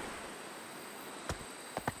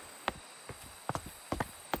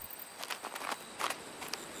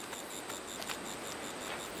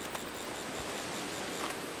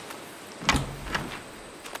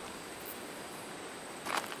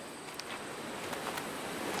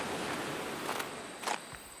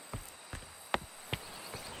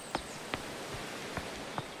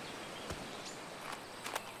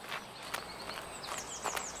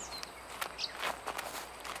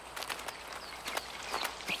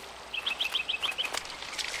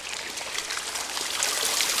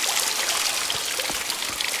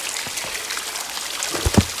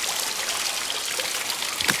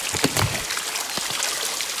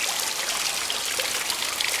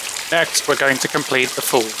 Next, we're going to complete the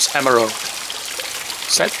Fool's Emerald.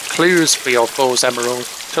 Set clues for your Fool's Emerald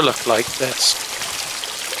to look like this.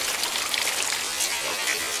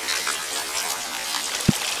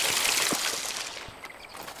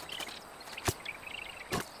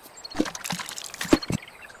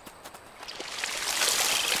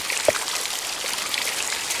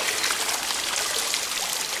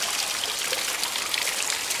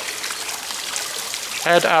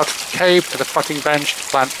 Head out of the cave to the potting bench to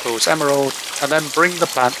plant Fool's Emerald, and then bring the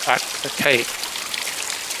plant back to the cave.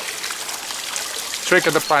 To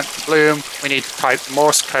trigger the plant to bloom, we need to type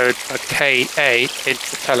Morse code for KA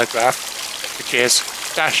into the telegraph, which is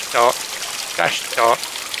dash dot dash dot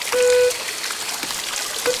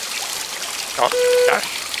dot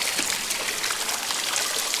dash.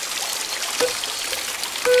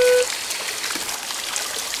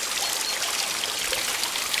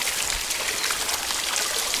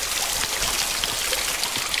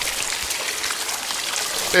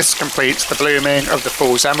 This completes the blooming of the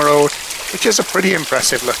Fool's Emerald, which is a pretty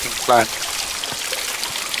impressive looking plant.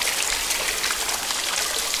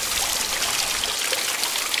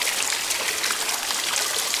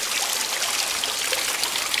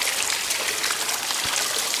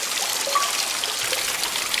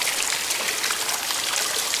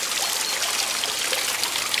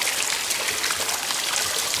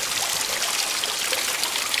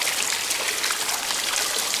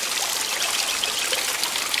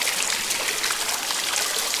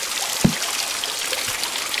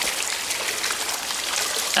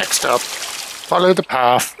 Next up, follow the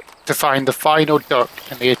path to find the final duck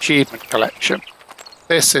in the achievement collection.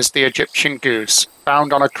 This is the Egyptian goose,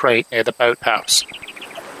 found on a crate near the boathouse.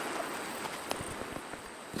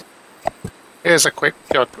 Here's a quick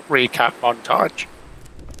duck recap montage.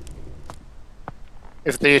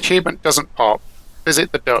 If the achievement doesn't pop,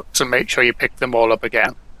 visit the ducks and make sure you pick them all up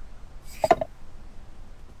again.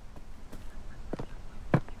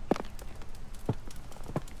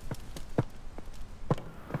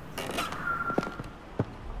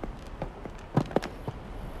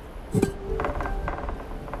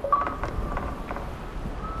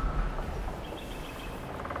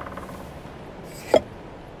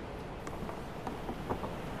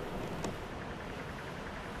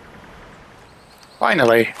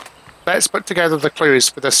 Finally, let's put together the clues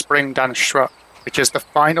for the Spring Dance Shrub, which is the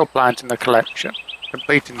final plant in the collection,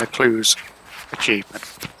 completing the clues achievement.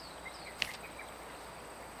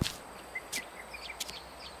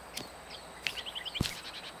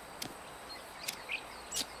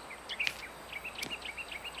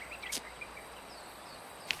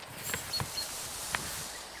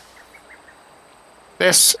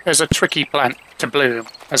 This is a tricky plant to bloom,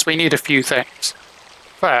 as we need a few things.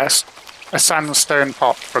 First, a sandstone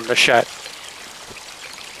pot from the shed.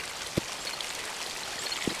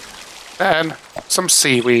 Then, some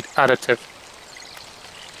seaweed additive.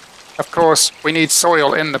 Of course, we need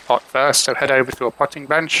soil in the pot first, so head over to a potting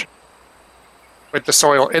bench. With the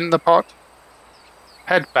soil in the pot,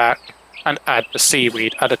 head back and add the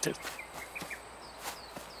seaweed additive.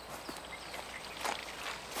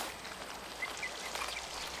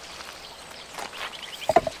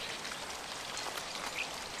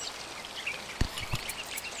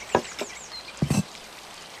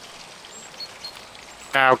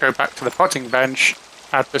 Now go back to the potting bench,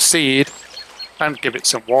 add the seed, and give it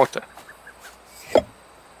some water.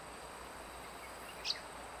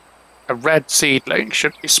 A red seedling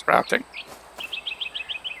should be sprouting.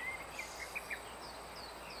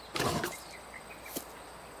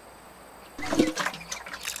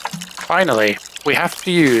 Finally, we have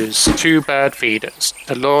to use 2 bird feeders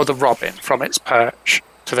to lure the robin from its perch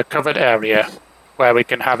to the covered area where we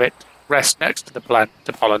can have it rest next to the plant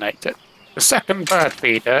to pollinate it. The second bird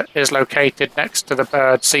feeder is located next to the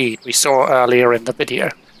bird seed we saw earlier in the video.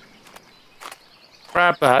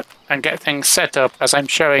 Grab that and get things set up as I'm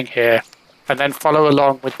showing here, and then follow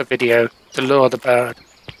along with the video to lure the bird.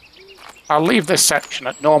 I'll leave this section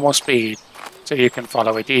at normal speed so you can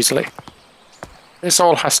follow it easily. This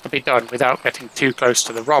all has to be done without getting too close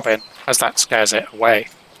to the robin, as that scares it away.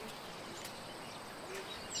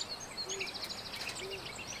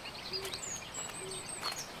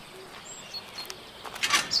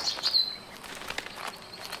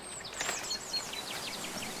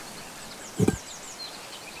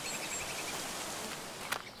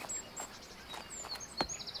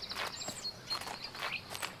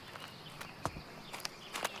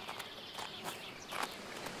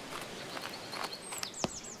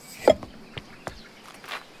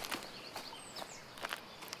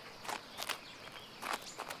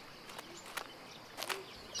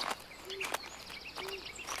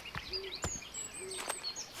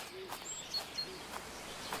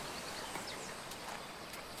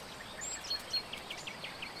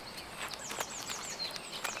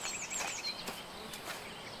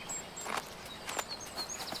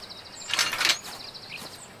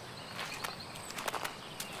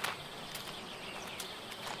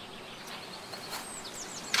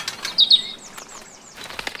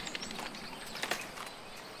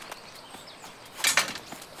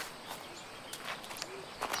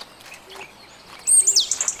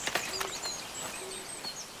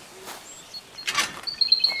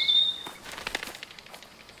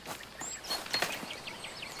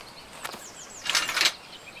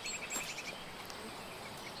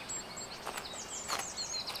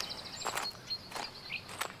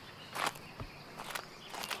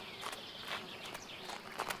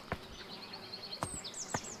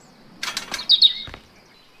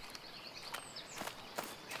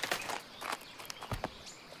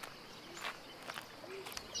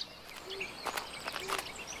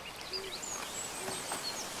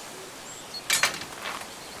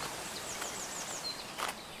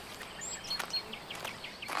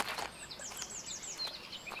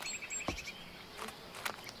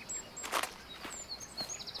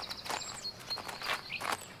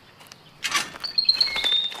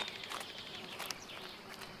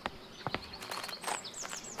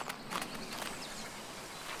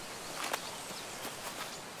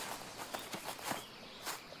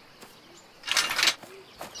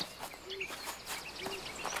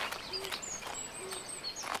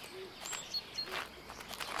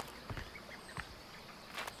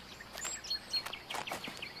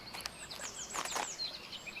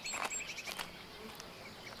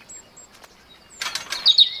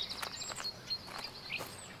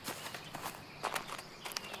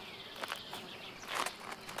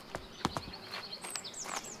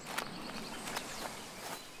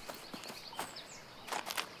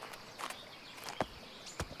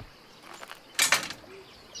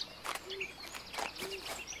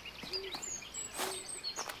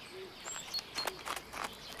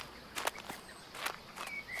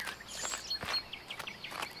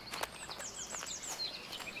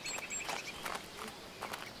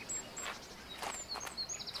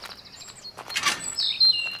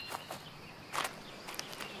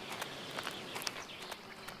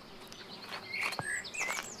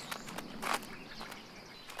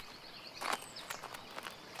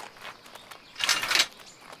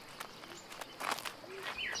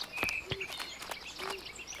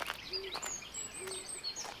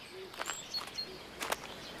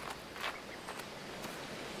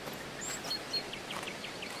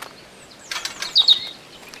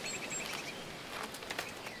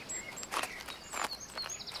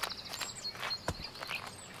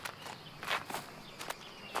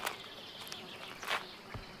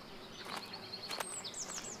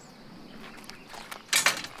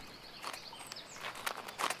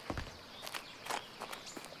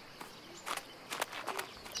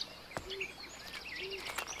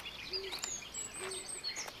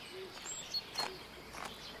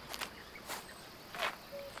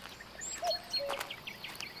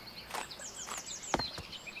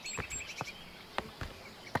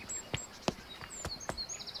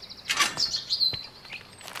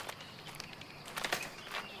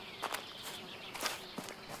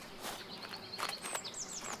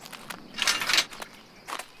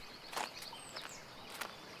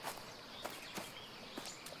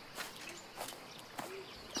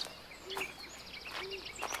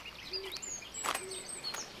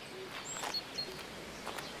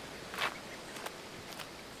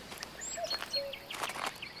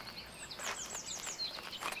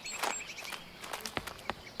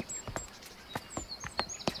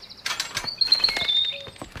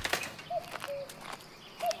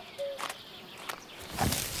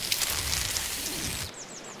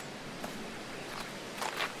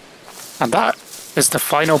 And that is the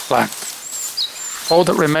final plant. All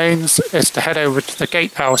that remains is to head over to the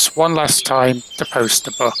gatehouse one last time to post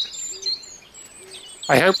the book.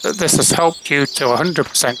 I hope that this has helped you to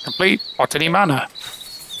 100% complete Botany Manor.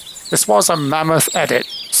 This was a mammoth edit,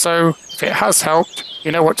 so if it has helped,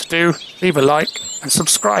 you know what to do, leave a like and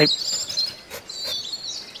subscribe.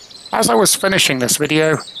 As I was finishing this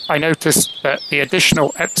video, I noticed that the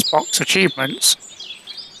additional Xbox achievements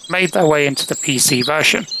made their way into the PC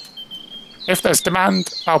version. If there's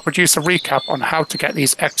demand, I'll produce a recap on how to get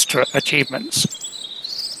these extra achievements.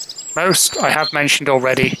 Most I have mentioned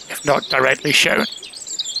already, if not directly shown.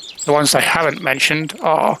 The ones I haven't mentioned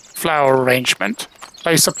are flower arrangement.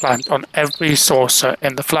 Place a plant on every saucer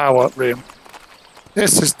in the flower room.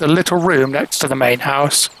 This is the little room next to the main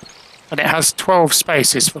house, and it has 12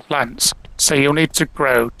 spaces for plants, so you'll need to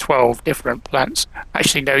grow 12 different plants.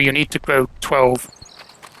 Actually, no, you need to grow 12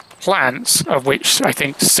 plants, of which I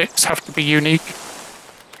think 6 have to be unique.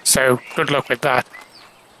 So good luck with that.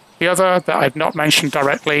 The other that I've not mentioned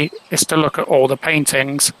directly is to look at all the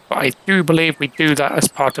paintings, but I do believe we do that as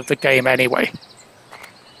part of the game anyway.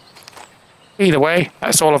 Either way,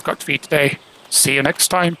 that's all I've got for you today. See you next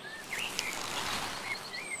time.